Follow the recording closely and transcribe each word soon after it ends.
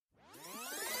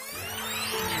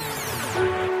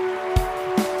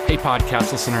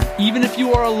podcast listener. Even if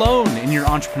you are alone in your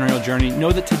entrepreneurial journey,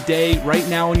 know that today, right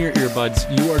now in your earbuds,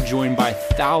 you are joined by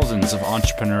thousands of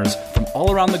entrepreneurs from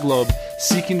all around the globe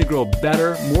seeking to grow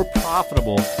better, more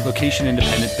profitable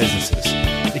location-independent businesses.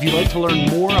 If you'd like to learn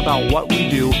more about what we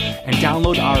do and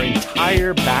download our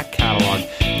entire back catalog,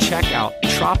 check out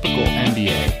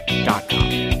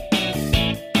tropicalmba.com.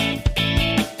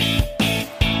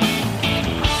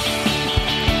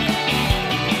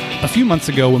 A few months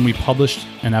ago, when we published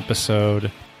an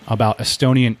episode about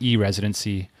Estonian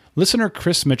e-residency, listener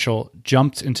Chris Mitchell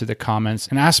jumped into the comments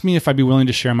and asked me if I'd be willing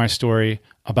to share my story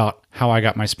about how I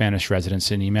got my Spanish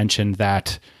residency. And he mentioned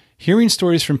that hearing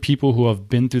stories from people who have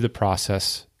been through the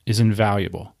process is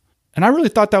invaluable. And I really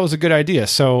thought that was a good idea.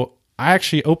 So I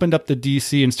actually opened up the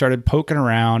DC and started poking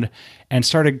around and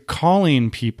started calling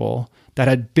people that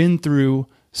had been through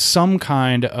some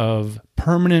kind of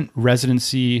permanent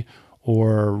residency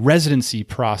or residency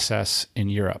process in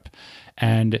Europe.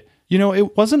 And,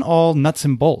 it wasn't all nuts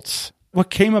and bolts.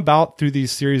 What came about through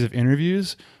these series of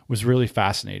interviews was really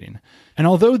fascinating. And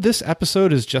although this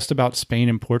episode is just about Spain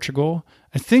and Portugal,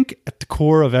 I think at the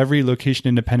core of every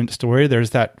location-independent story,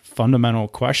 there's that fundamental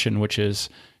question, which is,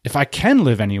 if I can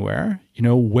live anywhere,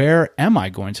 where am I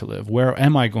going to live? Where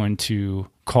am I going to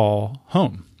call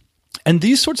home? And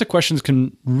these sorts of questions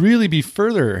can really be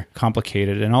further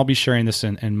complicated, and I'll be sharing this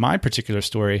in my particular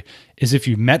story, is if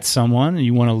you've met someone and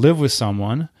you want to live with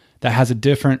someone that has a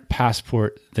different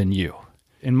passport than you.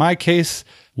 In my case,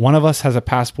 one of us has a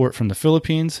passport from the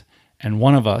Philippines, and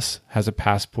one of us has a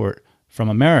passport from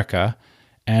America,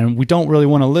 and we don't really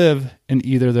want to live in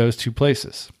either of those two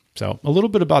places. So a little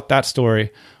bit about that story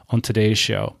on today's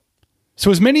show. So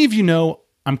as many of you know,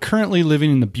 I'm currently living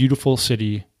in the beautiful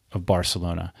city of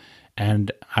Barcelona.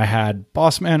 And I had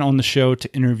Bossman on the show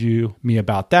to interview me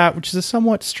about that, which is a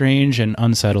somewhat strange and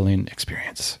unsettling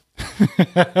experience.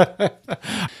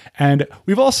 And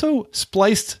we've also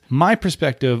spliced my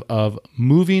perspective of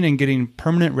moving and getting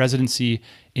permanent residency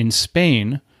in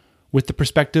Spain with the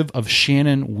perspective of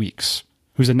Shannon Weeks,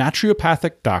 who's a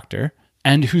naturopathic doctor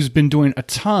and who's been doing a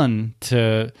ton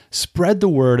to spread the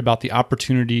word about the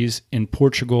opportunities in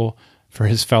Portugal for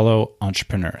his fellow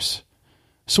entrepreneurs.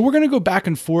 So we're going to go back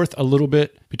and forth a little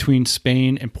bit between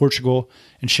Spain and Portugal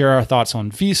and share our thoughts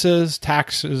on visas,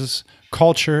 taxes,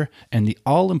 culture, and the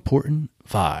all-important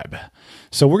vibe.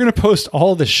 So we're going to post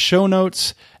all the show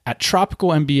notes at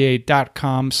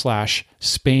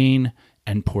tropicalmba.com/Spain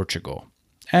and Portugal.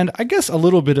 And I guess a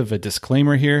little bit of a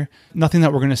disclaimer here. Nothing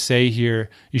that we're going to say here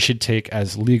you should take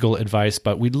as legal advice,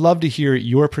 but we'd love to hear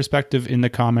your perspective in the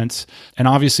comments. And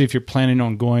obviously, if you're planning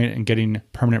on going and getting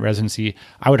permanent residency,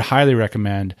 I would highly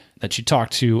recommend that you talk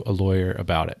to a lawyer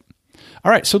about it.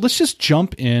 All right, so let's just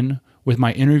jump in with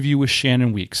my interview with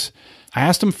Shannon Weeks. I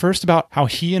asked him first about how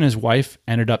he and his wife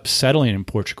ended up settling in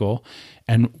Portugal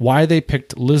and why they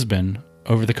picked Lisbon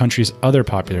over the country's other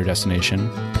popular destination,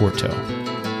 Porto.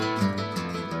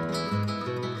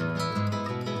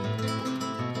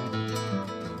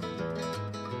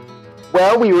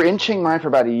 Well, we were in Chiang Mai for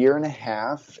about a year and a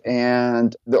half,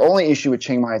 and the only issue with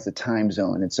Chiang Mai is the time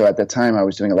zone. And so at that time, I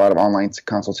was doing a lot of online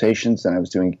consultations, and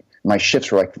my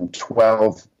shifts were like from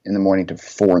 12 in the morning to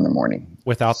 4 in the morning.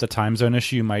 Without the time zone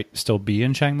issue, you might still be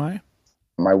in Chiang Mai?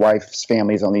 My wife's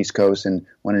family is on the East Coast and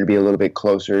wanted to be a little bit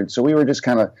closer. So we were just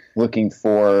kind of looking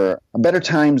for a better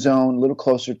time zone, a little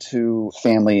closer to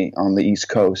family on the East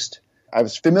Coast. I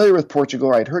was familiar with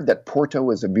Portugal. I'd heard that Porto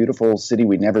was a beautiful city.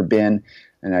 We'd never been.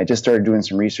 And I just started doing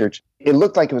some research. It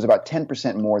looked like it was about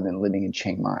 10% more than living in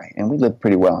Chiang Mai. And we lived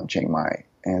pretty well in Chiang Mai.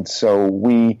 And so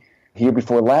year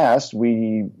before last,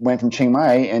 we went from Chiang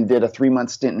Mai and did a 3-month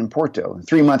stint in Porto.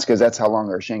 3 months because that's how long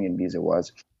our Schengen visa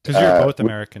was. Because you're both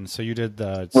Americans, so you did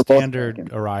the standard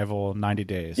arrival 90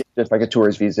 days. Yeah, just like a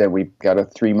tourist visa. We got a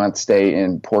 3-month stay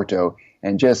in Porto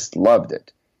and just loved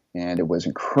it. And it was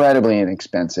incredibly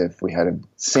inexpensive. We had the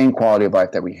same quality of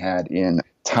life that we had in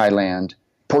Thailand.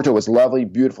 Porto was lovely,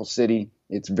 beautiful city.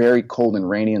 It's very cold and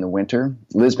rainy in the winter.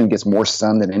 Lisbon gets more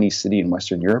sun than any city in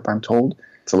Western Europe, I'm told.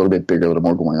 It's a little bit bigger, a little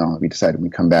more going on. We decided when we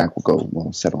come back,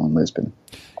 we'll settle in Lisbon.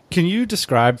 Can you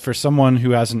describe for someone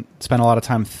who hasn't spent a lot of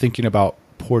time thinking about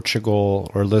Portugal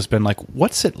or Lisbon,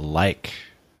 what's it like?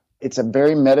 It's a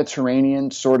very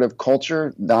Mediterranean sort of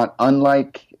culture, not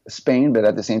unlike Spain, but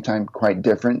at the same time quite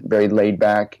different, very laid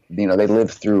back. They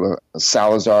lived through a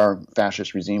Salazar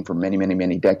fascist regime for many, many,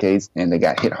 many decades, and they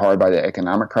got hit hard by the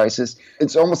economic crisis.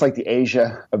 It's almost like the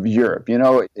Asia of Europe.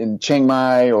 In Chiang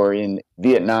Mai or in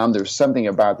Vietnam, there's something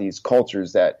about these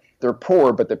cultures that they're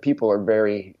poor, but the people are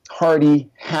very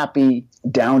hearty, happy,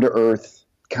 down-to-earth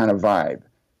kind of vibe.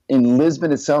 in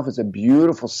Lisbon itself, it's a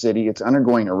beautiful city. It's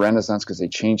undergoing a renaissance because they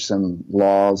changed some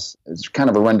laws. It's kind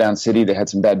of a rundown city. They had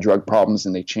some bad drug problems,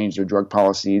 and they changed their drug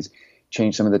policies,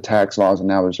 changed some of the tax laws, and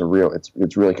now it's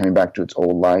really coming back to its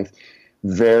old life.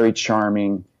 Very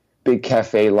charming, big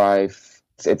cafe life.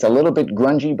 It's a little bit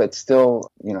grungy, but still,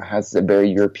 has a very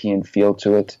European feel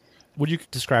to it. Would you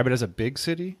describe it as a big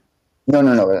city?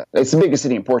 No. It's the biggest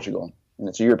city in Portugal. And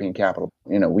it's a European capital.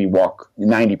 We walk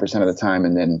 90% of the time,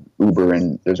 and then Uber,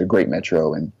 and there's a great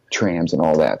metro and trams and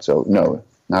all that. So no,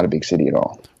 not a big city at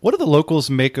all. What do the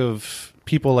locals make of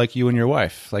people like you and your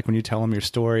wife? Like when you tell them your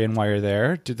story and why you're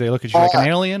there, do they look at you like an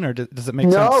alien, or does it make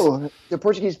sense? No, the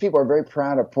Portuguese people are very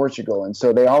proud of Portugal, and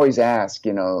so they always ask,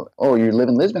 oh, you live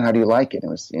in Lisbon, how do you like it?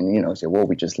 And say, well,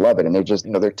 we just love it, and they're just,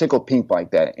 they're tickled pink like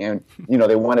that, and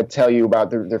they want to tell you about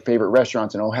their favorite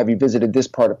restaurants, and have you visited this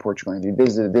part of Portugal? Have you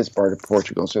visited this part of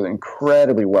Portugal? So they're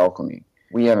incredibly welcoming.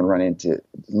 We haven't run into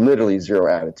literally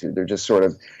zero attitude. They're just sort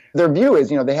of, their view is,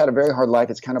 they had a very hard life.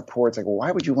 It's kind of poor. It's like, well,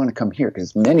 why would you want to come here?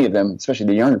 Because many of them, especially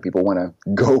the younger people, want to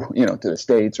go, to the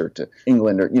States or to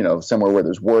England or, somewhere where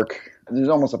there's work. There's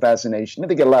almost a fascination.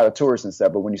 They get a lot of tourists and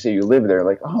stuff, but when you say you live there,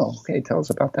 like, oh, okay, tell us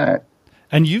about that.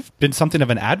 And you've been something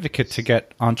of an advocate to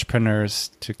get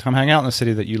entrepreneurs to come hang out in the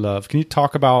city that you love. Can you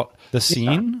talk about the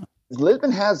scene? Yeah.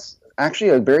 Lisbon has actually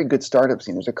a very good startup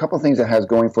scene. There's a couple of things it has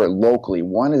going for it locally.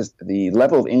 One is the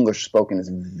level of English spoken is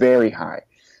very high.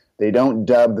 They don't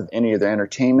dub any of their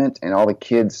entertainment, and all the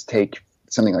kids take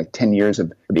something like 10 years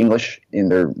of English in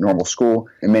their normal school,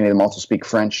 and many of them also speak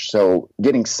French. So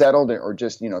getting settled, or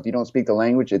just, if you don't speak the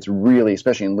language, it's really,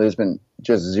 especially in Lisbon,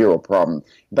 just zero problem.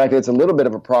 In fact, it's a little bit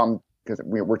of a problem because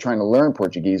we're trying to learn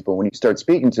Portuguese, but when you start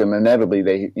speaking to them,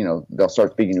 inevitably they'll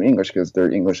start speaking to English because their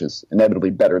English is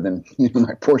inevitably better than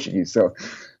my Portuguese. So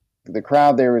the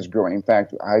crowd there is growing. In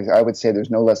fact, I would say there's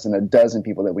no less than a dozen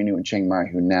people that we knew in Chiang Mai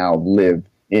who now live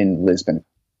in Lisbon.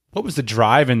 What was the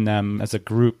drive in them as a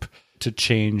group to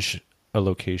change a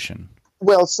location?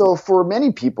 Well, so for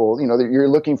many people, you're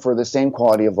looking for the same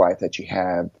quality of life that you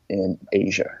have in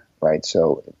Asia, right?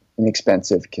 So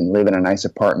inexpensive, can live in a nice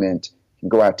apartment, can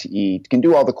go out to eat, can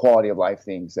do all the quality of life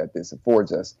things that this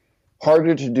affords us.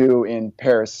 Harder to do in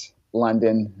Paris,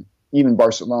 London, even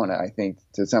Barcelona, I think,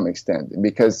 to some extent,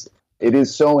 because it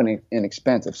is so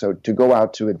inexpensive. So to go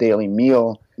out to a daily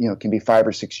meal, can be €5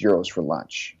 or €6 for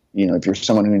lunch. If you're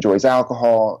someone who enjoys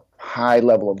alcohol, high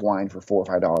level of wine for $4 or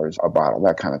 $5 a bottle,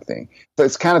 that kind of thing. So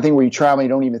it's the kind of thing where you travel and you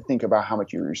don't even think about how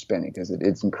much you're spending because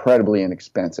it's incredibly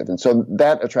inexpensive. And so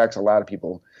that attracts a lot of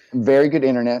people. Very good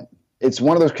internet. It's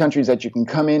one of those countries that you can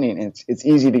come in and it's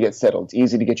easy to get settled. It's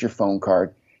easy to get your phone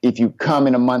card. If you come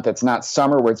in a month that's not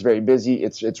summer where it's very busy,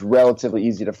 it's relatively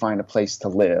easy to find a place to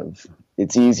live.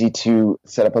 It's easy to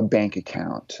set up a bank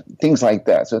account, things like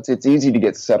that. So it's easy to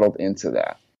get settled into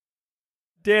that.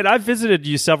 Dan, I've visited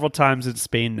you several times in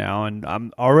Spain now, and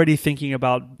I'm already thinking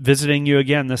about visiting you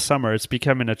again this summer. It's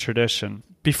becoming a tradition.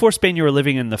 Before Spain, you were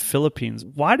living in the Philippines.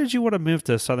 Why did you want to move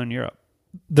to Southern Europe?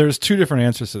 There's two different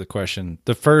answers to the question.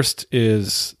 The first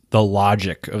is the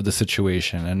logic of the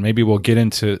situation, and maybe we'll get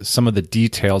into some of the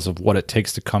details of what it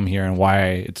takes to come here and why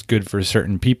it's good for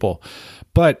certain people.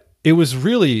 But it was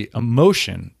really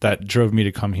emotion that drove me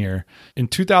to come here. In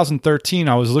 2013,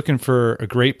 I was looking for a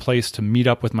great place to meet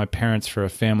up with my parents for a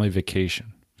family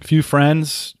vacation. A few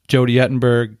friends, Jody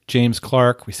Ettenberg, James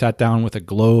Clark, we sat down with a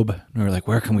globe and we were like,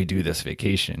 where can we do this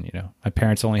vacation? My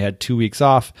parents only had 2 weeks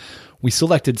off. We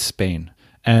selected Spain.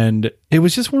 And it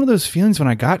was just one of those feelings when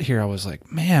I got here. I was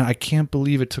like, man, I can't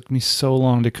believe it took me so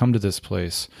long to come to this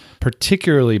place,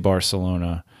 particularly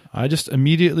Barcelona. I just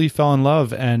immediately fell in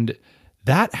love, and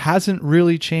that hasn't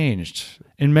really changed.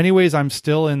 In many ways, I'm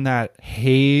still in that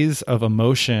haze of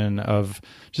emotion of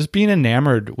just being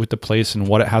enamored with the place and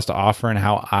what it has to offer and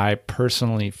how I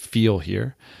personally feel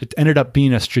here. It ended up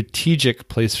being a strategic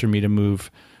place for me to move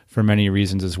for many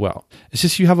reasons as well. It's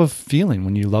just you have a feeling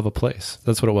when you love a place.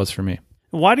 That's what it was for me.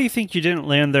 Why do you think you didn't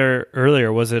land there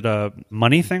earlier? Was it a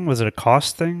money thing? Was it a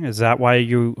cost thing? Is that why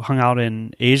you hung out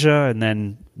in Asia and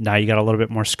then now you got a little bit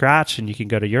more scratch and you can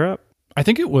go to Europe? I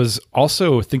think it was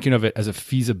also thinking of it as a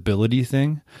feasibility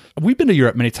thing. We've been to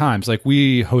Europe many times. Like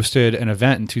we hosted an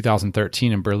event in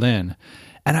 2013 in Berlin,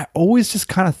 and I always just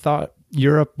kind of thought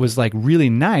Europe was like really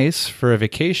nice for a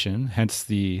vacation, hence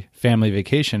the family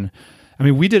vacation. I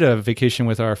mean, we did a vacation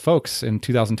with our folks in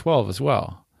 2012 as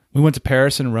well. We went to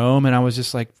Paris and Rome, and I was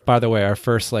just like, by the way, our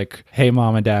first like, hey,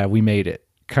 mom and dad, we made it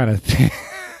kind of thing.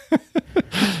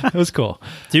 It was cool.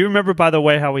 Do you remember, by the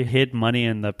way, how we hid money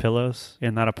in the pillows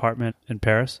in that apartment in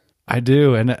Paris? I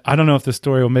do. And I don't know if the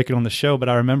story will make it on the show, but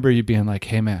I remember you being like,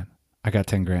 hey, man, I got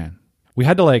 10 grand. we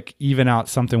had to like even out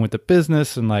something with the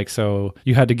business. And like, so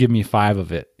you had to give me 5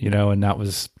 of it, and that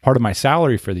was part of my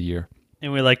salary for the year.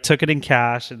 And we like took it in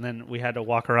cash, and then we had to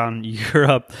walk around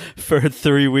Europe for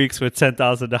 3 weeks with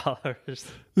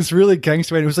 $10,000. This really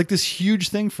gangster. It was like this huge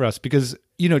thing for us because,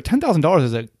 $10,000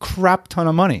 is a crap ton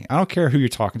of money. I don't care who you're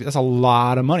talking to. That's a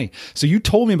lot of money. So you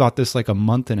told me about this like a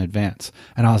month in advance.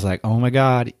 And I was like, oh my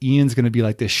God, Ian's going to be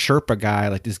like this Sherpa guy,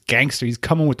 like this gangster. He's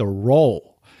coming with a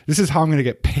roll. This is how I'm going to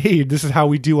get paid. This is how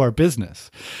we do our business.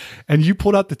 And you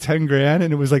pulled out the 10 grand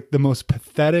and it was like the most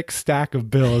pathetic stack of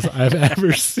bills I've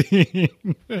ever seen.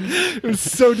 It was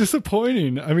so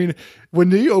disappointing. I mean,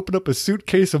 when you open up a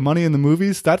suitcase of money in the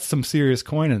movies, that's some serious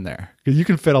coin in there because you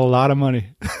can fit a lot of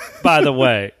money. By the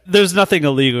way, there's nothing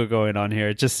illegal going on here.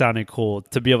 It just sounded cool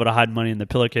to be able to hide money in the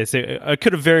pillowcase. I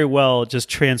could have very well just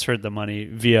transferred the money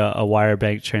via a wire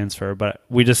bank transfer, but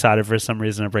we decided for some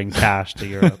reason to bring cash to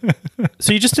Europe.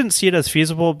 So you just didn't see it as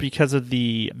feasible because of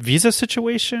the visa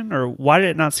situation, or why did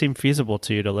it not seem feasible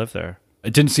to you to live there?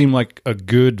 It didn't seem like a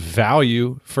good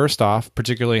value, first off,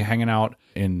 particularly hanging out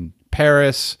in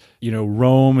Paris.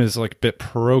 Rome is like a bit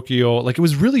parochial. Like it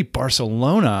was really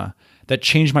Barcelona that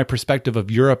changed my perspective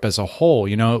of Europe as a whole.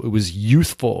 It was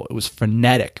youthful, it was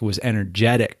frenetic, it was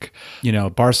energetic.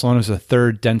 Barcelona is the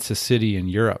 3rd densest city in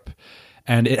Europe.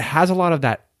 And it has a lot of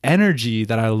that energy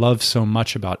that I love so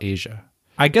much about Asia.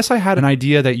 I guess I had an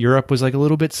idea that Europe was like a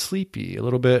little bit sleepy, a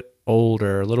little bit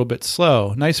older, a little bit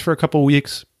slow, nice for a couple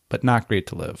weeks, but not great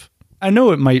to live. I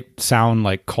know it might sound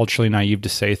like culturally naive to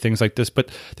say things like this, but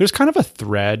there's kind of a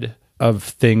thread of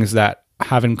things that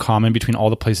have in common between all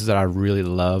the places that I really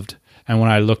loved. And when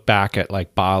I look back at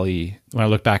like Bali, when I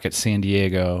look back at San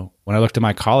Diego, when I looked at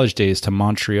my college days to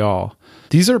Montreal,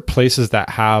 these are places that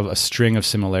have a string of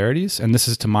similarities. And this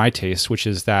is to my taste, which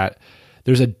is that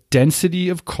there's a density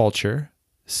of culture,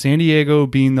 San Diego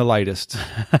being the lightest.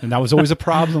 And that was always a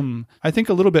problem, I think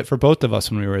a little bit for both of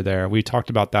us when we were there. We talked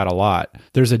about that a lot.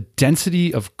 There's a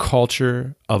density of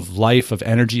culture, of life, of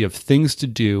energy, of things to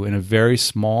do in a very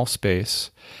small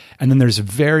space. And then there's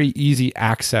very easy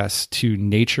access to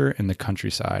nature in the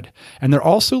countryside. And they're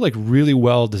also like really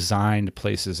well designed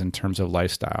places in terms of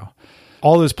lifestyle.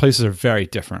 All those places are very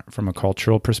different from a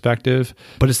cultural perspective,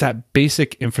 but it's that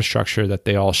basic infrastructure that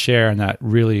they all share and that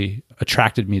really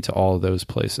attracted me to all of those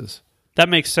places. That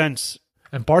makes sense.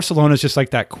 And Barcelona is just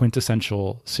like that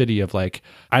quintessential city of like,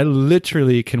 I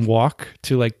literally can walk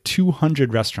to like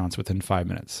 200 restaurants within 5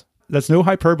 minutes. That's no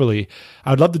hyperbole.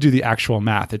 I would love to do the actual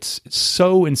math. It's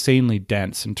so insanely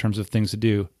dense in terms of things to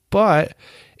do. But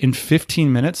in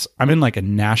 15 minutes, I'm in like a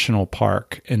national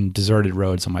park and deserted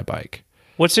roads on my bike.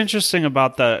 What's interesting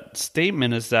about that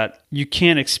statement is that you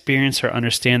can't experience or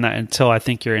understand that until I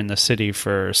think you're in the city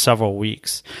for several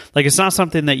weeks. Like it's not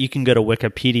something that you can go to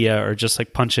Wikipedia or just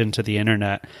like punch into the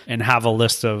internet and have a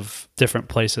list of different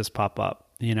places pop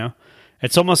up,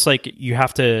 It's almost like you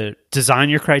have to design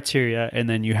your criteria and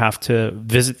then you have to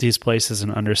visit these places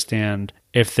and understand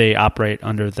if they operate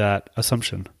under that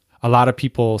assumption. A lot of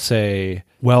people say,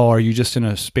 well, are you just in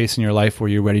a space in your life where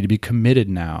you're ready to be committed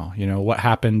now? What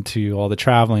happened to all the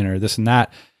traveling or this and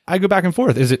that? I go back and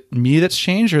forth. Is it me that's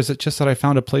changed or is it just that I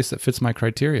found a place that fits my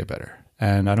criteria better?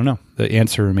 And I don't know. The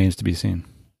answer remains to be seen.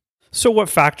 So what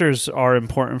factors are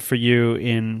important for you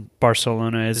in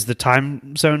Barcelona? Is the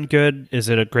time zone good? Is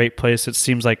it a great place, it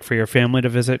seems like, for your family to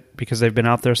visit because they've been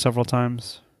out there several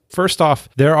times? First off,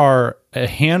 there are a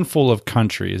handful of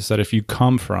countries that if you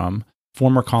come from,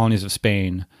 former colonies of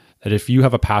Spain, that if you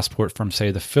have a passport from,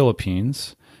 say, the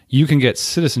Philippines, you can get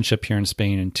citizenship here in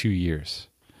Spain in 2 years.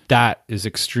 That is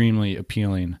extremely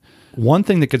appealing. One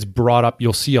thing that gets brought up,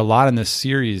 you'll see a lot in this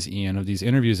series, Ian, of these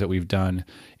interviews that we've done,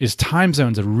 is time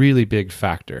zone's a really big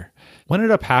factor. What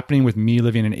ended up happening with me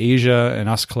living in Asia and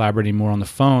us collaborating more on the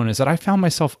phone is that I found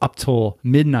myself up till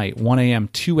midnight, 1 a.m.,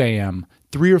 2 a.m.,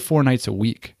 3 or 4 nights a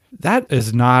week. That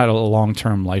is not a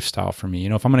long-term lifestyle for me.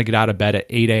 If I'm going to get out of bed at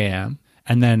 8 a.m.,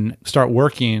 and then start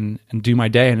working and do my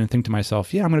day and then think to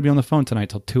myself, yeah, I'm going to be on the phone tonight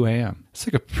till 2 a.m. It's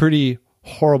like a pretty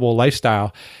horrible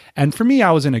lifestyle. And for me, I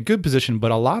was in a good position,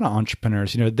 but a lot of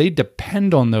entrepreneurs, they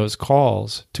depend on those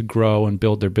calls to grow and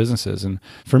build their businesses. And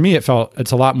for me, it's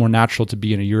a lot more natural to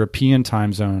be in a European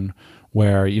time zone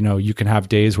where, you can have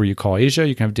days where you call Asia,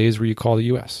 you can have days where you call the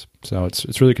US. So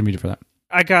it's really convenient for that.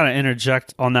 I got to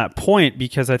interject on that point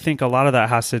because I think a lot of that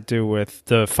has to do with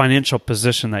the financial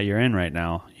position that you're in right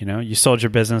now. You sold your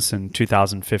business in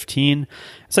 2015.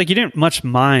 It's like you didn't much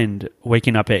mind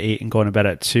waking up at 8 and going to bed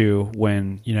at 2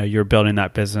 when, you're building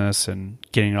that business and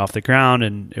getting it off the ground,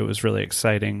 and it was really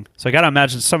exciting. So I got to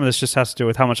imagine some of this just has to do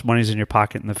with how much money's in your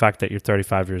pocket and the fact that you're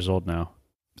 35 years old now.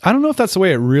 I don't know if that's the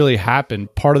way it really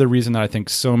happened. Part of the reason that I think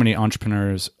so many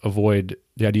entrepreneurs avoid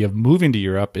the idea of moving to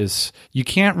Europe is you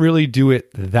can't really do it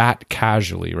that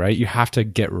casually, right? You have to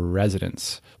get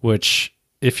residence, which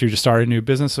if you're just starting a new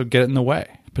business, will get in the way,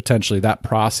 potentially, that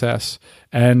process.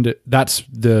 And that's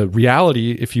the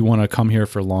reality if you want to come here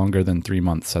for longer than 3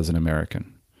 months as an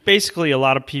American. Basically, a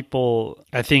lot of people,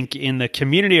 I think, in the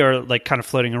community are like kind of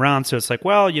floating around. So it's like,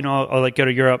 well, I'll like go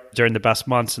to Europe during the best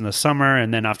months in the summer.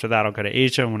 And then after that, I'll go to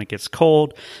Asia when it gets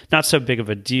cold. Not so big of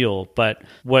a deal. But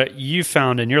what you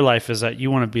found in your life is that you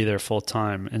want to be there full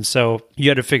time. And so you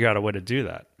had to figure out a way to do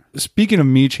that. Speaking of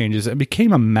me changes, it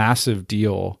became a massive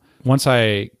deal once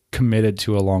I committed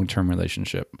to a long-term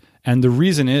relationship. And the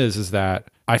reason is that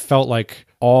I felt like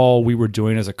all we were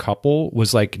doing as a couple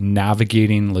was like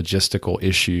navigating logistical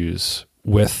issues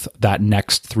with that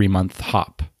next 3-month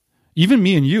hop. Even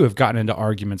me and you have gotten into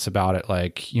arguments about it.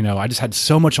 Like, I just had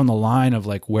so much on the line of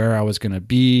like where I was going to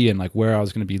be and like where I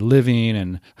was going to be living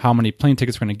and how many plane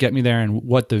tickets were going to get me there and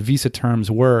what the visa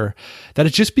terms were, that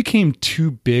it just became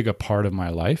too big a part of my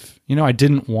life. I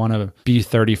didn't want to be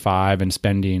 35 and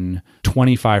spending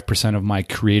 25% of my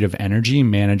creative energy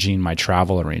managing my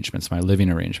travel arrangements, my living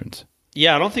arrangements.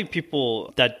 Yeah, I don't think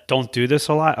people that don't do this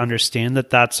a lot understand that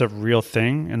that's a real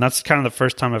thing. And that's kind of the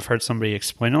first time I've heard somebody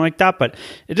explain it like that. But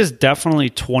it is definitely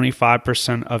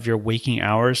 25% of your waking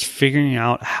hours figuring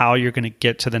out how you're going to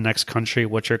get to the next country,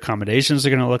 what your accommodations are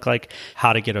going to look like,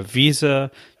 how to get a visa,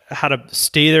 how to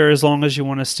stay there as long as you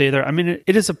want to stay there. I mean,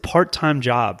 it is a part-time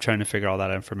job trying to figure all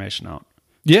that information out.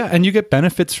 Yeah, and you get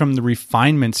benefits from the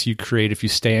refinements you create if you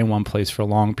stay in one place for a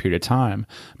long period of time.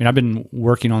 I mean, I've been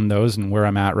working on those and where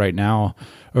I'm at right now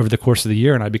over the course of the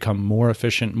year, and I become more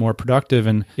efficient, more productive.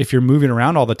 And if you're moving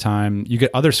around all the time, you get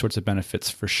other sorts of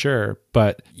benefits for sure.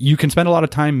 But you can spend a lot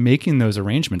of time making those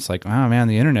arrangements like, oh man,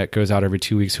 the internet goes out every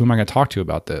 2 weeks. Who am I going to talk to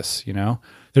about this?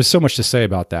 There's so much to say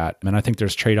about that. And I think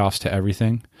there's trade-offs to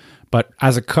everything. But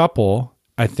as a couple,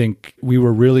 I think we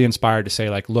were really inspired to say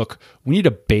like, look, we need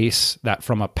a base that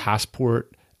from a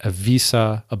passport, a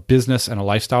visa, a business, and a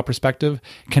lifestyle perspective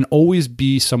can always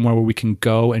be somewhere where we can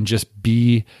go and just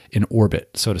be in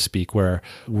orbit, so to speak, where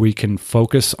we can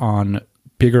focus on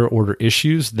bigger order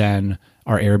issues than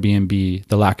our Airbnb,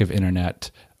 the lack of internet.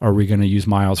 Are we going to use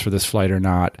miles for this flight or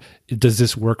not? Does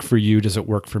this work for you? Does it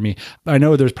work for me? I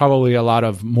know there's probably a lot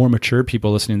of more mature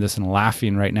people listening to this and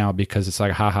laughing right now because it's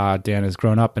like, haha, Dan has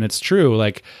grown up. And it's true.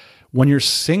 Like when you're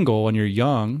single and you're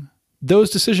young, those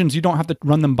decisions, you don't have to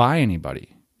run them by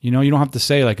anybody. You don't have to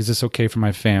say like, is this okay for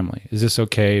my family? Is this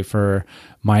okay for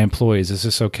my employees? Is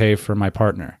this okay for my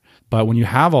partner? But when you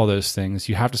have all those things,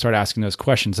 you have to start asking those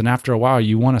questions. And after a while,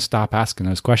 you want to stop asking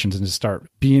those questions and just start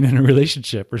being in a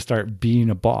relationship or start being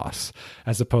a boss,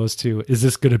 as opposed to, is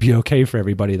this going to be okay for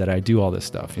everybody that I do all this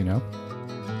stuff, All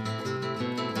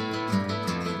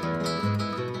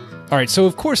right, so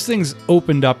of course things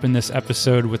opened up in this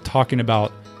episode with talking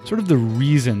about sort of the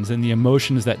reasons and the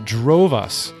emotions that drove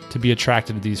us to be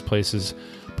attracted to these places.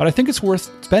 But I think it's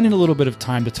worth spending a little bit of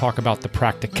time to talk about the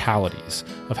practicalities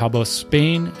of how both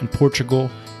Spain and Portugal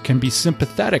can be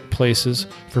sympathetic places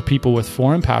for people with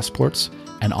foreign passports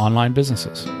and online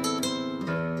businesses.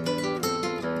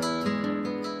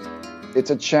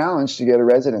 It's a challenge to get a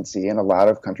residency in a lot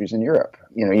of countries in Europe.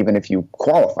 Even if you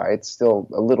qualify, it's still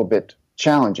a little bit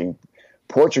challenging.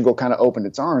 Portugal kind of opened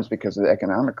its arms because of the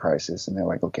economic crisis, and they're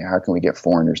like, okay, how can we get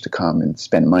foreigners to come and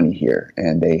spend money here?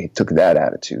 And they took that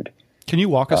attitude. Can you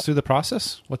walk us through the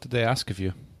process? What did they ask of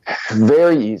you?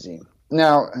 Very easy.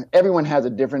 Now, everyone has a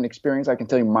different experience. I can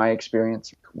tell you my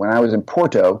experience. When I was in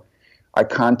Porto, I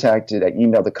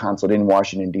emailed the consulate in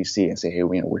Washington, D.C. and say, hey,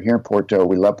 we're here in Porto.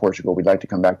 We love Portugal. We'd like to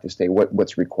come back to stay.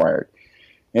 What's required?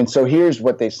 And so here's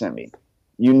what they sent me.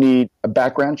 You need a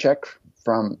background check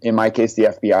from, in my case, the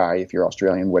FBI, if you're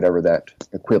Australian, whatever that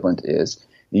equivalent is.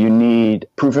 You need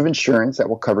proof of insurance that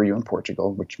will cover you in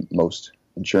Portugal, which most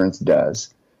insurance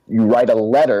does. You write a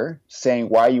letter saying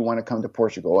why you want to come to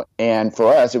Portugal. And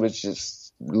for us, it was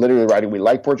just literally writing, we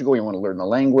like Portugal, we want to learn the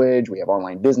language, we have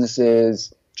online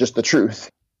businesses, just the truth.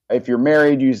 If you're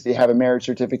married, you have a marriage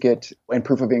certificate and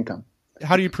proof of income.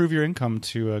 How do you prove your income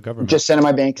to a government? Just send in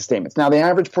my bank statements. Now, the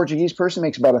average Portuguese person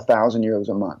makes about 1,000 euros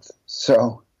a month.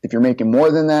 So if you're making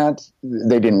more than that,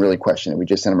 they didn't really question it. We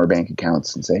just sent them our bank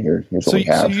accounts and say, here's what we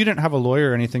have. So you didn't have a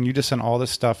lawyer or anything. You just sent all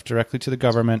this stuff directly to the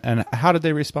government. And how did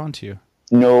they respond to you?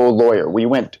 No lawyer. We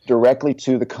went directly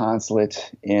to the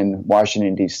consulate in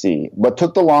Washington, D.C. What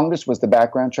took the longest was the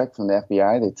background check from the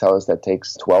FBI. They tell us that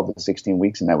takes 12 to 16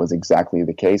 weeks, and that was exactly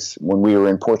the case. When we were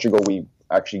in Portugal, we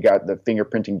actually got the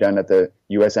fingerprinting done at the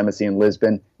U.S. Embassy in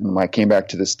Lisbon. And when I came back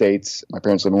to the States, my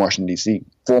parents live in Washington, D.C.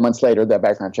 4 months later, that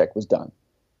background check was done.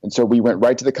 And so we went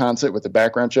right to the consulate with a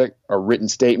background check, a written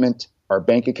statement, our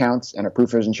bank accounts, and a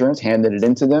proof of insurance, handed it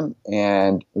into them.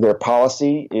 And their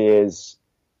policy is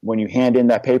when you hand in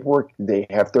that paperwork, they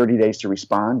have 30 days to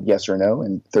respond, yes or no.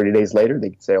 And 30 days later,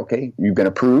 they say, okay, you've been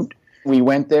approved. We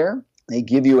went there. They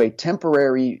give you a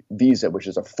temporary visa, which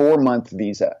is a 4-month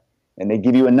visa. And they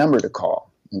give you a number to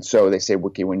call. And so they say,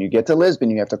 okay, when you get to Lisbon,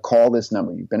 you have to call this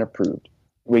number. You've been approved.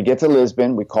 We get to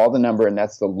Lisbon, we call the number, and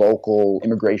that's the local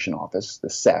immigration office, the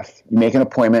CEF. You make an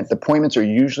appointment. The appointments are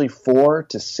usually 4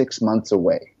 to 6 months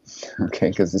away, okay,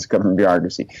 because it's government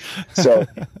bureaucracy. So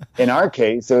in our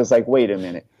case, it was like, wait a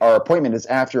minute. Our appointment is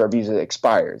after our visa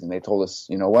expires. And they told us,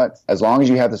 you know what? As long as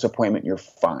you have this appointment, you're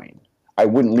fine. I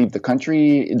wouldn't leave the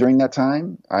country during that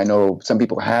time. I know some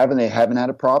people have, and they haven't had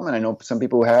a problem. And I know some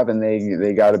people who have, and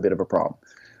they got a bit of a problem.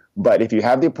 But if you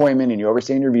have the appointment and you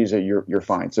overstay your visa, you're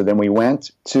fine. So then we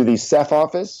went to the CEF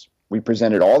office. We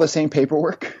presented all the same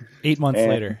paperwork. 8 months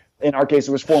later. In our case,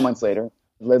 it was 4 months later.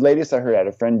 The latest I heard, I had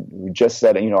a friend who just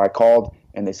said, I called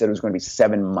and they said it was going to be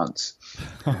 7 months.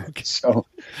 Okay. So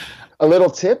a little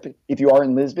tip, if you are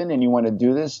in Lisbon and you want to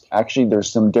do this, actually there's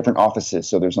some different offices.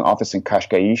 So there's an office in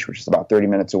Cascais, which is about 30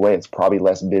 minutes away. It's probably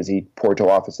less busy. Porto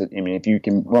office, if you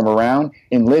can roam around.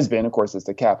 In Lisbon, of course, it's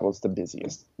the capital. It's the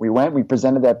busiest. We went, we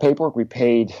presented that paperwork. We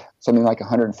paid something like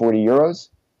 140 euros.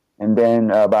 And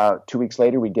then about 2 weeks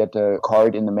later, we get a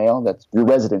card in the mail. That's your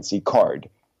residency card.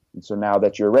 And so now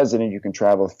that you're a resident, you can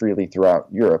travel freely throughout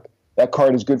Europe. That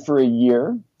card is good for a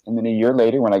year. And then a year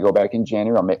later, when I go back in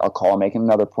January, I'll call, make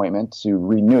another appointment to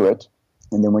renew it.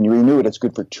 And then when you renew it, it's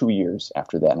good for 2 years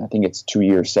after that. And I think it's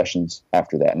 2-year sessions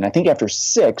after that. And I think after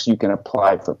 6, you can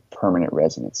apply for permanent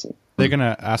residency. They're going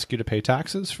to ask you to pay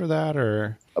taxes for that,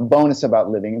 or? A bonus about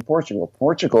living in Portugal.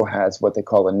 Portugal has what they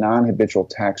call a non-habitual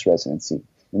tax residency.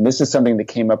 And this is something that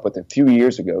came up with a few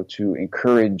years ago to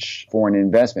encourage foreign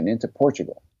investment into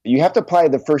Portugal. You have to apply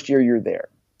the first year you're there.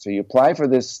 So you apply for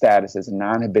this status as a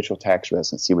non-habitual tax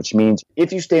residency, which means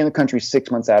if you stay in the country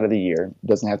 6 months out of the year, it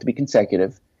doesn't have to be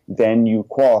consecutive, then you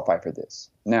qualify for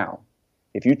this. Now,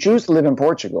 if you choose to live in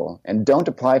Portugal and don't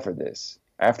apply for this,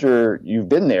 after you've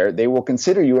been there, they will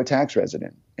consider you a tax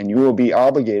resident, and you will be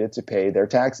obligated to pay their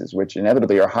taxes, which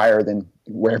inevitably are higher than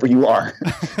wherever you are.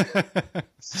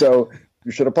 So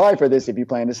you should apply for this if you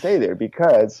plan to stay there,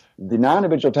 because the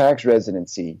non-habitual tax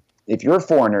residency, if you're a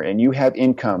foreigner and you have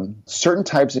income, certain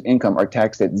types of income are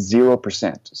taxed at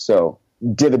 0%. So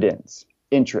dividends,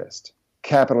 interest,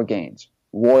 capital gains,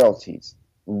 royalties,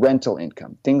 rental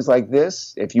income, things like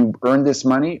this. If you earn this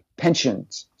money,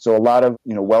 pensions. So a lot of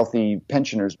wealthy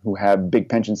pensioners who have big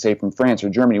pensions, say from France or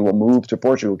Germany, will move to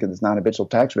Portugal because it's non-habitual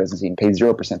tax residency and pay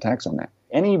 0% tax on that.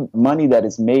 Any money that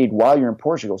is made while you're in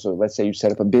Portugal, so let's say you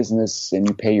set up a business and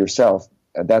you pay yourself,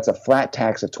 that's a flat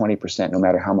tax of 20% no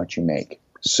matter how much you make.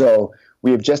 So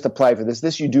we have just applied for this.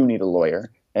 This you do need a lawyer,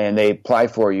 and they apply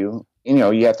for you.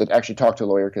 You have to actually talk to a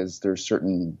lawyer because there's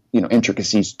certain,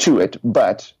 intricacies to it.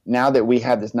 But now that we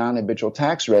have this non-habitual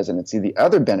tax residency, the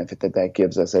other benefit that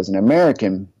gives us as an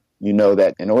American,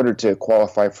 that in order to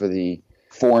qualify for the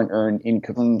foreign earned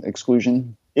income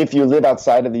exclusion, if you live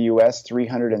outside of the U.S.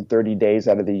 330 days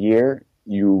out of the year,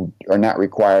 you are not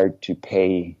required to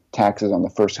pay taxes on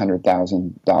the first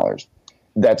 $100,000.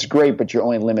 That's great, but you're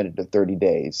only limited to 30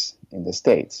 days in the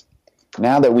States.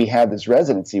 Now that we have this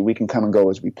residency, we can come and go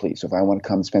as we please. So if I want to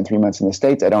come spend 3 months in the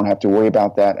States, I don't have to worry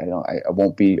about that. I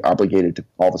won't be obligated to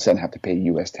all of a sudden have to pay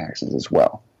U.S. taxes as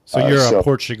well. So you're a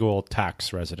Portugal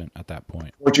tax resident at that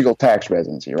point. Portugal tax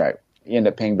residency, right. You end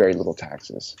up paying very little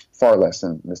taxes, far less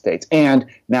than the States. And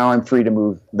now I'm free to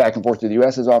move back and forth to the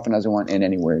U.S. as often as I want and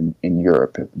anywhere in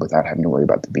Europe without having to worry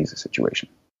about the visa situation.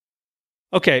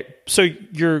 Okay, so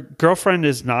your girlfriend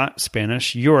is not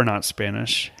Spanish. You're not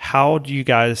Spanish. How do you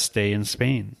guys stay in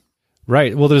Spain?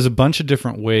 Right. Well, there's a bunch of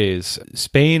different ways.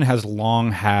 Spain has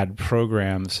long had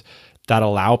programs that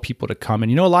allow people to come.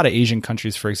 And a lot of Asian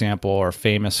countries, for example, are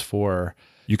famous for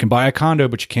you can buy a condo,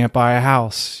 but you can't buy a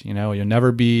house. You'll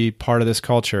never be part of this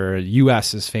culture. The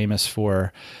U.S. is famous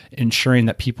for ensuring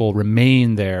that people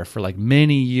remain there for like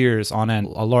many years on end,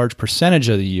 a large percentage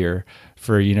of the year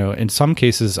for, in some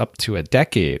cases up to a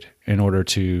decade in order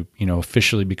to,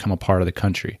 officially become a part of the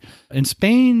country. In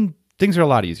Spain, things are a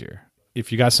lot easier.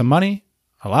 If you got some money,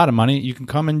 a lot of money, you can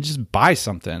come and just buy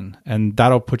something, and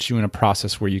that'll put you in a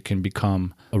process where you can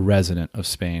become a resident of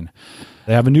Spain.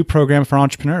 They have a new program for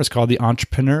entrepreneurs called the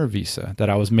Entrepreneur Visa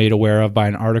that I was made aware of by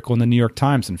an article in the New York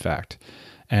Times, in fact.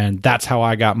 And that's how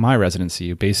I got my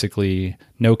residency. Basically,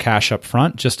 no cash up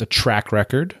front, just a track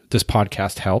record. This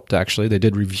podcast helped, actually. They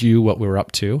did review what we were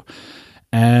up to.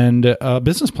 And a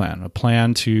business plan, a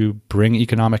plan to bring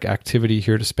economic activity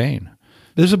here to Spain.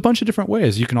 There's a bunch of different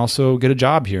ways. You can also get a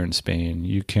job here in Spain.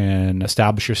 You can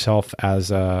establish yourself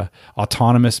as a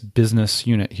autonomous business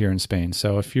unit here in Spain.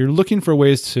 So if you're looking for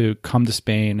ways to come to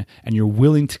Spain and you're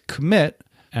willing to commit,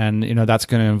 and that's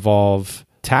going to involve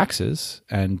taxes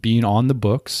and being on the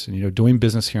books and doing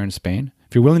business here in Spain.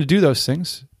 If you're willing to do those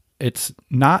things, it's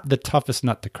not the toughest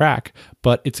nut to crack,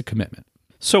 but it's a commitment.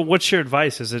 So what's your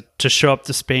advice? Is it to show up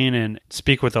to Spain and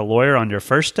speak with a lawyer on your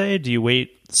first day? Do you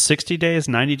wait 60 days,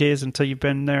 90 days until you've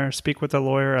been there, speak with a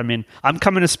lawyer? I mean, I'm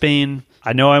coming to Spain.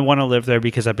 I know I want to live there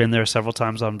because I've been there several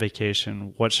times on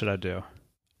vacation. What should I do?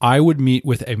 I would meet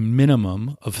with a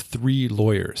minimum of 3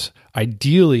 lawyers.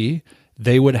 Ideally,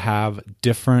 they would have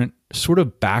different sort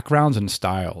of backgrounds and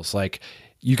styles. Like,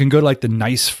 you can go to like the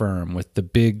nice firm with the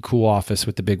big cool office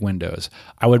with the big windows.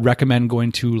 I would recommend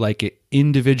going to like an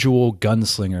individual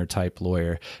gunslinger type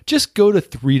lawyer. Just go to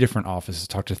 3 different offices,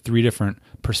 talk to 3 different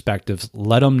perspectives,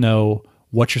 let them know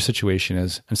what your situation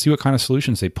is and see what kind of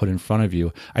solutions they put in front of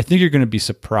you. I think you're going to be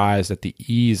surprised at the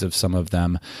ease of some of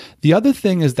them. The other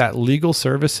thing is that legal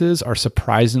services are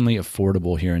surprisingly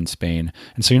affordable here in Spain.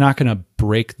 And so you're not going to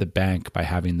break the bank by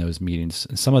having those meetings.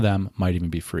 And some of them might even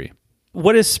be free.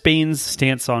 What is Spain's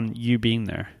stance on you being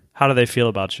there? How do they feel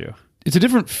about you? It's a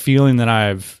different feeling than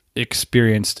I've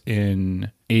experienced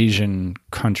in Asian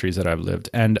countries that I've lived.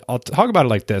 And I'll talk about it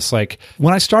like this. Like,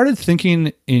 when I started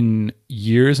thinking in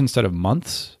years instead of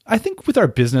months, I think with our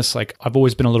business, like, I've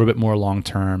always been a little bit more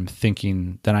long-term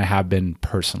thinking than I have been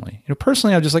personally.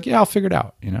 Personally, I'm just like, yeah, I'll figure it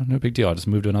out. No big deal. I'll just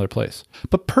move to another place.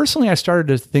 But personally, I started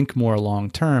to think more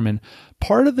long-term. And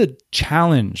part of the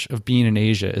challenge of being in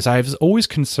Asia is I was always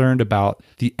concerned about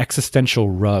the existential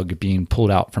rug being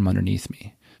pulled out from underneath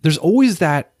me. There's always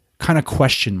that kind of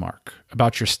question mark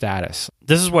about your status.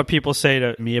 This is what people say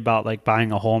to me about like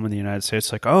buying a home in the United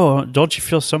States. Like, oh, don't you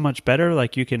feel so much better?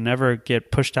 Like you can never get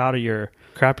pushed out of your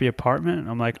crappy apartment.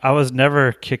 I'm like, I was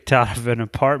never kicked out of an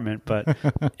apartment, but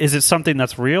is it something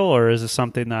that's real or is it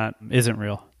something that isn't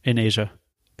real in Asia?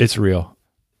 It's real.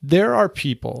 There are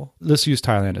people, let's use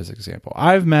Thailand as an example.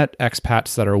 I've met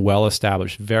expats that are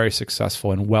well-established, very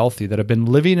successful and wealthy that have been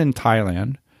living in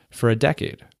Thailand for a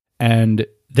decade. And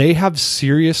they have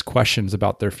serious questions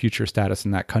about their future status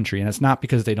in that country. And it's not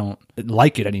because they don't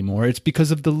like it anymore. It's because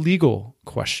of the legal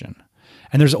question.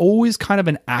 And there's always kind of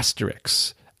an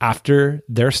asterisk after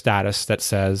their status that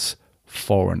says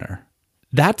foreigner.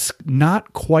 That's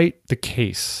not quite the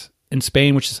case in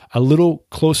Spain, which is a little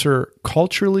closer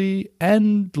culturally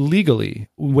and legally,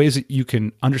 ways that you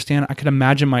can understand. I can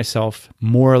imagine myself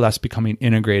more or less becoming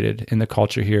integrated in the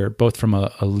culture here, both from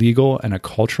a legal and a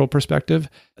cultural perspective.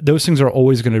 Those things are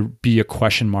always going to be a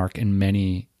question mark in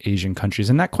many Asian countries.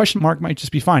 And that question mark might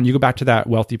just be fine. You go back to that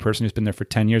wealthy person who's been there for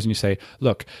 10 years and you say,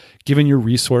 look, given your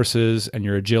resources and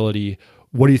your agility,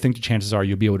 what do you think the chances are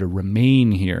you'll be able to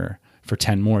remain here for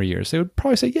 10 more years? They would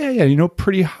probably say, yeah,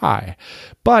 pretty high.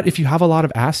 But if you have a lot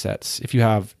of assets, if you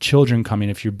have children coming,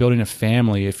 if you're building a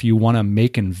family, if you want to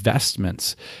make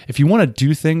investments, if you want to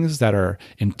do things that are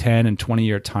in 10 and 20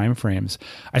 year timeframes,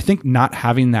 I think not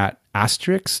having that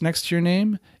asterisk next to your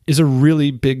name is a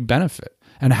really big benefit.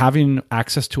 And having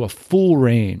access to a full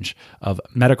range of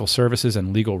medical services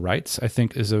and legal rights, I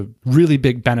think is a really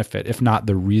big benefit, if not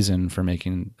the reason for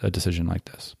making a decision like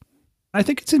this. I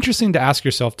think it's interesting to ask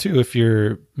yourself too, if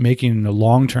you're making a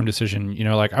long-term decision,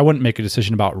 like I wouldn't make a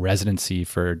decision about residency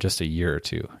for just a year or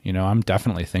two. I'm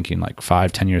definitely thinking like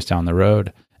 5-10 years down the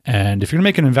road. And if you're going to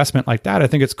make an investment like that, I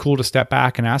think it's cool to step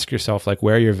back and ask yourself like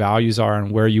where your values are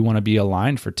and where you want to be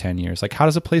aligned for 10 years. Like, how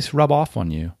does a place rub off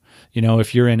on you?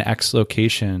 If you're in X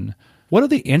location, what are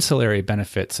the ancillary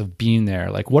benefits of being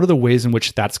there? Like, what are the ways in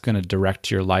which that's going to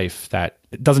direct your life that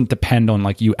it doesn't depend on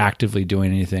like you actively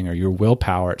doing anything or your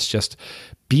willpower? It's just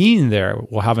being there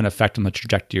will have an effect on the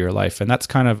trajectory of your life. And that's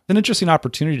kind of an interesting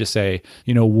opportunity to say,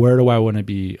 where do I want to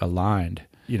be aligned?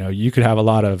 You could have a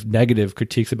lot of negative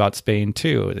critiques about Spain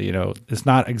too. It's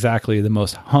not exactly the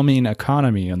most humming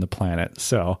economy on the planet.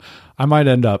 So I might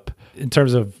end up, in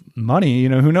terms of money,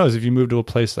 who knows, if you move to a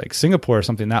place like Singapore or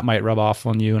something, that might rub off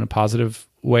on you in a positive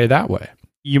way that way.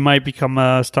 You might become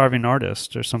a starving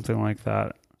artist or something like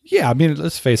that. Yeah, I mean,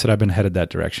 let's face it, I've been headed that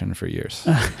direction for years.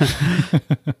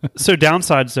 So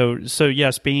downsides, so yeah,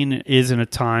 Spain is in a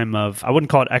time of, I wouldn't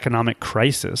call it economic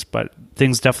crisis, but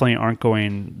things definitely aren't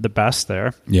going the best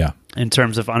there. Yeah. In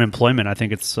terms of unemployment, I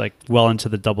think it's like well into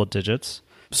the double digits.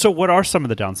 So what are some of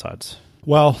the downsides?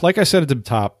 Well, like I said at the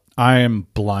top, I am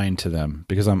blind to them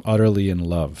because I'm utterly in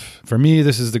love. For me,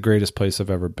 this is the greatest place I've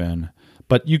ever been.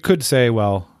 But you could say,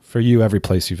 well, for you, every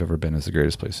place you've ever been is the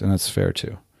greatest place, and that's fair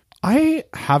too. I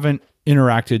haven't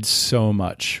interacted so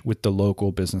much with the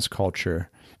local business culture.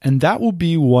 And that will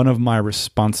be one of my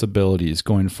responsibilities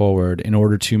going forward in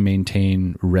order to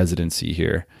maintain residency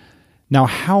here. Now,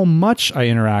 how much I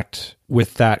interact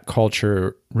with that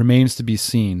culture remains to be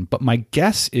seen, but my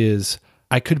guess is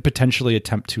I could potentially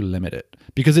attempt to limit it,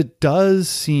 because it does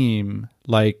seem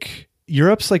like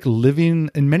Europe's like living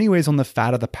in many ways on the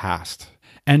fat of the past.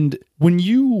 And when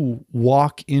you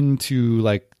walk into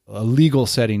like a legal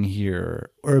setting here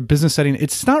or a business setting,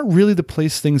 it's not really the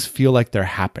place things feel like they're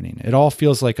happening. It all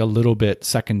feels like a little bit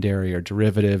secondary or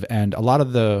derivative. And a lot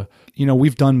of the,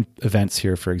 we've done events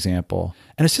here, for example,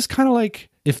 and it's just kind of like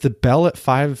if the bell at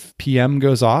 5 p.m.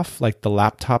 goes off, like the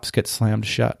laptops get slammed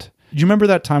shut. Do you remember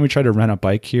that time we tried to rent a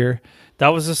bike here? That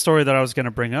was the story that I was going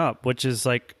to bring up, which is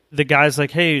like, the guy's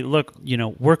like, hey, look,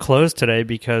 we're closed today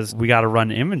because we got to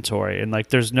run inventory. And like,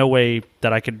 there's no way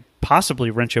that I could possibly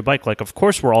rent you a bike. Like, of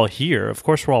course, we're all here. Of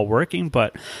course, we're all working.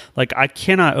 But like, I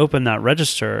cannot open that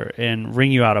register and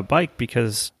ring you out a bike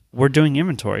because we're doing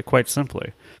inventory, quite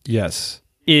simply. Yes.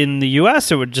 In the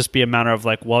US, it would just be a matter of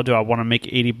like, well, do I want to make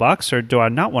 $80 or do I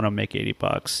not want to make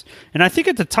 $80? And I think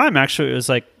at the time, actually, it was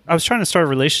like, I was trying to start a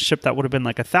relationship that would have been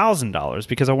like $1,000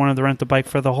 because I wanted to rent the bike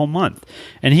for the whole month.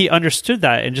 And he understood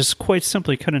that and just quite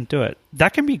simply couldn't do it.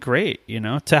 That can be great,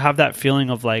 to have that feeling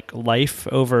of like life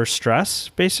over stress,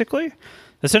 basically.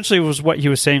 Essentially was what he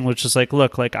was saying, which is like,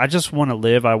 look, like I just want to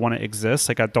live. I want to exist.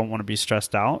 Like I don't want to be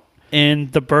stressed out.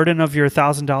 And the burden of your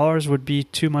 $1,000 would be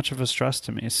too much of a stress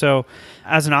to me. So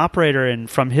as an operator and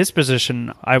from his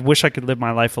position, I wish I could live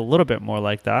my life a little bit more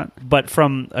like that. But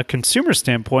from a consumer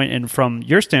standpoint and from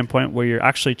your standpoint where you're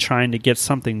actually trying to get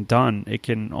something done, it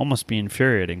can almost be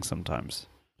infuriating sometimes.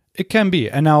 It can be.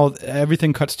 And now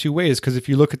everything cuts two ways, because if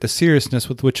you look at the seriousness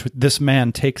with which this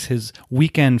man takes his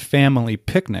weekend family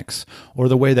picnics, or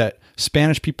the way that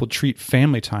Spanish people treat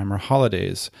family time or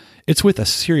holidays, it's with a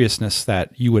seriousness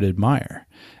that you would admire.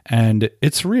 And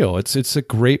it's real. It's a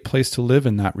great place to live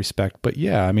in that respect. But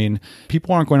yeah, I mean,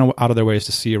 people aren't going out of their ways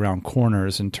to see around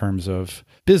corners in terms of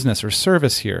business or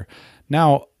service here.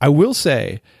 Now, I will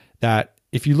say that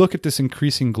if you look at this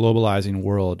increasing globalizing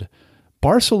world,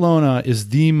 Barcelona is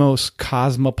the most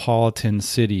cosmopolitan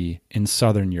city in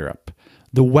Southern Europe.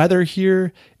 The weather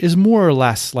here is more or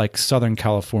less like Southern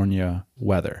California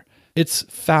weather. It's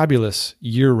fabulous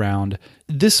year-round.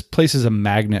 This place is a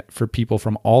magnet for people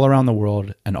from all around the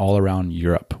world and all around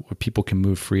Europe, where people can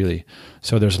move freely.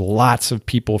 So there's lots of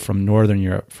people from Northern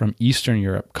Europe, from Eastern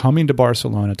Europe, coming to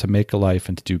Barcelona to make a life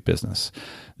and to do business.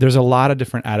 There's a lot of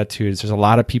different attitudes. There's a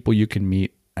lot of people you can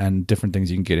meet and different things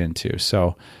you can get into.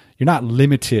 So you're not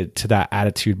limited to that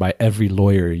attitude by every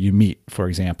lawyer you meet, for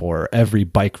example, or every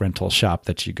bike rental shop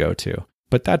that you go to.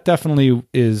 But that definitely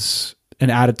is an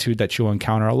attitude that you'll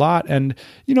encounter a lot. And,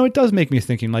 it does make me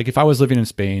thinking, like if I was living in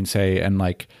Spain, say, and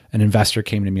like an investor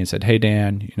came to me and said, hey,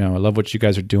 Dan, I love what you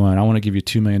guys are doing. I want to give you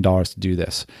 $2 million to do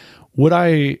this. Would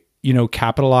I,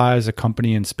 capitalize a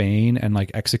company in Spain and like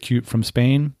execute from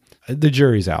Spain? The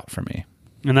jury's out for me.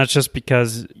 And that's just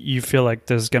because you feel like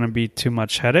there's going to be too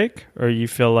much headache, or you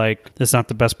feel like it's not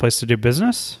the best place to do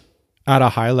business? At a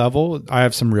high level, I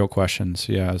have some real questions,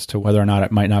 as to whether or not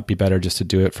it might not be better just to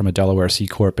do it from a Delaware C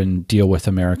Corp and deal with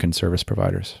American service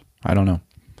providers. I don't know.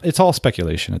 It's all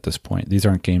speculation at this point. These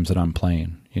aren't games that I'm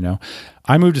playing,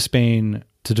 I moved to Spain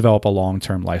to develop a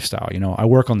long-term lifestyle. I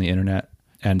work on the internet,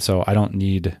 and so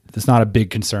it's not a big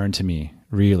concern to me,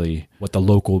 really, what the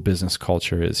local business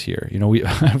culture is here.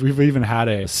 We've even had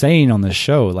a saying on this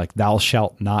show, like, thou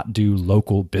shalt not do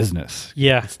local business.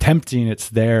 Yeah. It's tempting. It's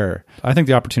there. I think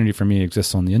the opportunity for me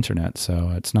exists on the internet,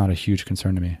 so it's not a huge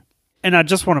concern to me. And I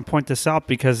just want to point this out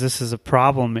because this is a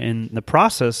problem in the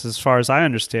process, as far as I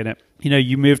understand it.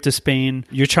 You moved to Spain,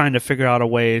 you're trying to figure out a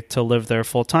way to live there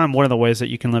full time. One of the ways that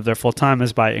you can live there full time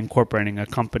is by incorporating a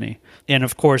company. And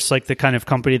of course, like the kind of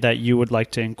company that you would like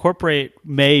to incorporate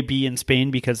may be in Spain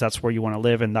because that's where you want to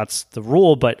live and that's the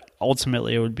rule. But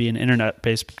ultimately, it would be an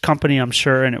internet-based company, I'm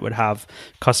sure, and it would have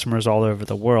customers all over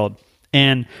the world.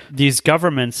 And these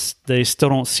governments, they still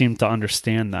don't seem to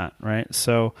understand that, right?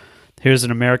 So here's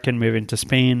an American moving to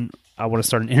Spain. I want to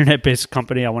start an internet-based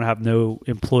company. I want to have no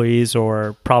employees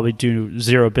or probably do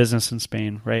zero business in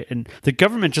Spain, right? And the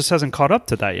government just hasn't caught up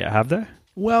to that yet, have they?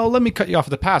 Well, let me cut you off at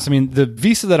the pass. I mean, the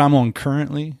visa that I'm on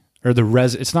currently, or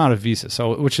it's not a visa,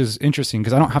 which is interesting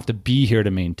because I don't have to be here to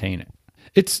maintain it.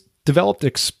 It's developed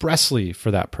expressly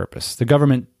for that purpose. The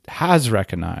government has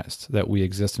recognized that we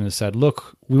exist and has said,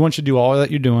 look, we want you to do all that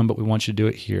you're doing, but we want you to do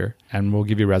it here, and we'll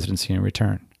give you residency in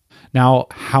return. Now,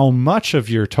 how much of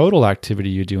your total activity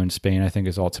you do in Spain, I think,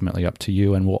 is ultimately up to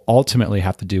you and will ultimately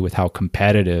have to do with how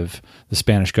competitive the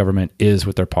Spanish government is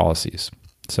with their policies.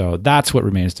 So that's what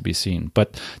remains to be seen.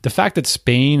 But the fact that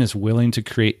Spain is willing to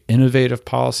create innovative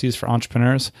policies for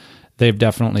entrepreneurs, they've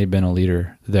definitely been a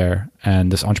leader there.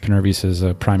 And this Entrepreneur Visa is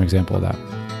a prime example of that.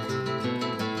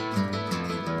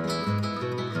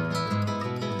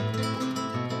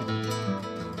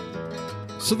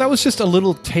 So that was just a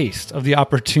little taste of the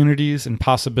opportunities and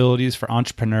possibilities for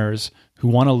entrepreneurs who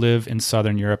want to live in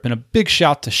Southern Europe. And a big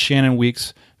shout to Shannon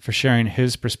Weeks for sharing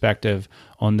his perspective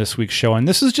on this week's show. And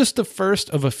this is just the first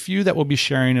of a few that we'll be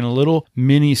sharing in a little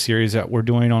mini series that we're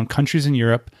doing on countries in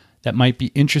Europe that might be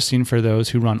interesting for those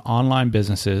who run online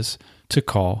businesses to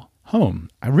call home.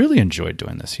 I really enjoyed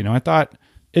doing this. I thought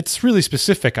it's really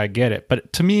specific. I get it.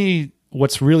 But to me,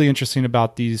 what's really interesting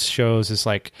about these shows is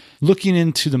like looking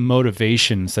into the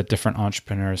motivations that different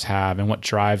entrepreneurs have and what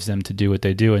drives them to do what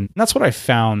they do. And that's what I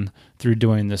found through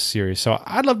doing this series. So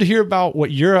I'd love to hear about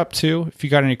what you're up to. If you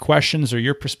got any questions or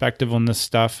your perspective on this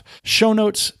stuff, show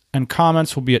notes and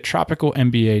comments will be at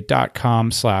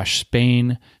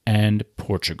tropicalmba.com/Spain and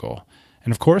Portugal.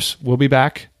 And of course, we'll be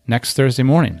back next Thursday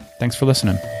morning. Thanks for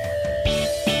listening.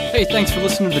 Hey, thanks for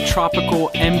listening to the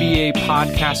Tropical MBA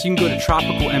podcast. You can go to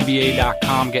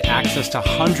tropicalmba.com, get access to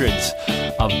hundreds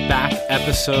of back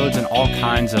episodes and all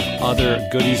kinds of other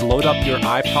goodies. Load up your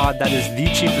iPod. That is the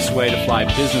cheapest way to fly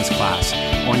business class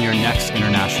on your next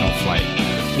international flight.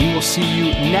 We will see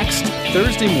you next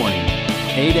Thursday morning,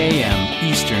 8 a.m.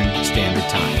 Eastern Standard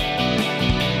Time.